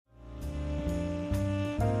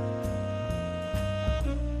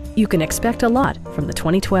You can expect a lot from the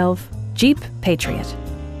 2012 Jeep Patriot.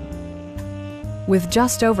 With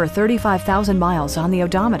just over 35,000 miles on the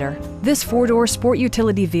odometer, this four-door sport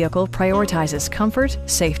utility vehicle prioritizes comfort,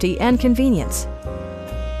 safety, and convenience.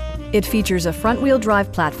 It features a front-wheel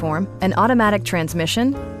drive platform, an automatic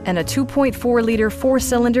transmission, and a 2.4-liter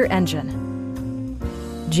four-cylinder engine.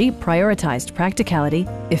 Jeep prioritized practicality,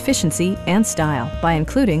 efficiency, and style by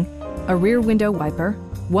including a rear window wiper,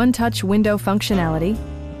 one-touch window functionality,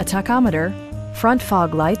 a tachometer, front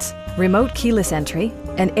fog lights, remote keyless entry,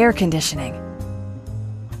 and air conditioning.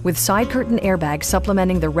 With side curtain airbags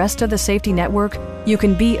supplementing the rest of the safety network, you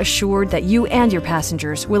can be assured that you and your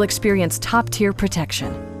passengers will experience top-tier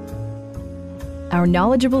protection. Our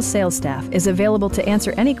knowledgeable sales staff is available to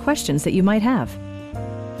answer any questions that you might have.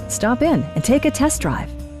 Stop in and take a test drive.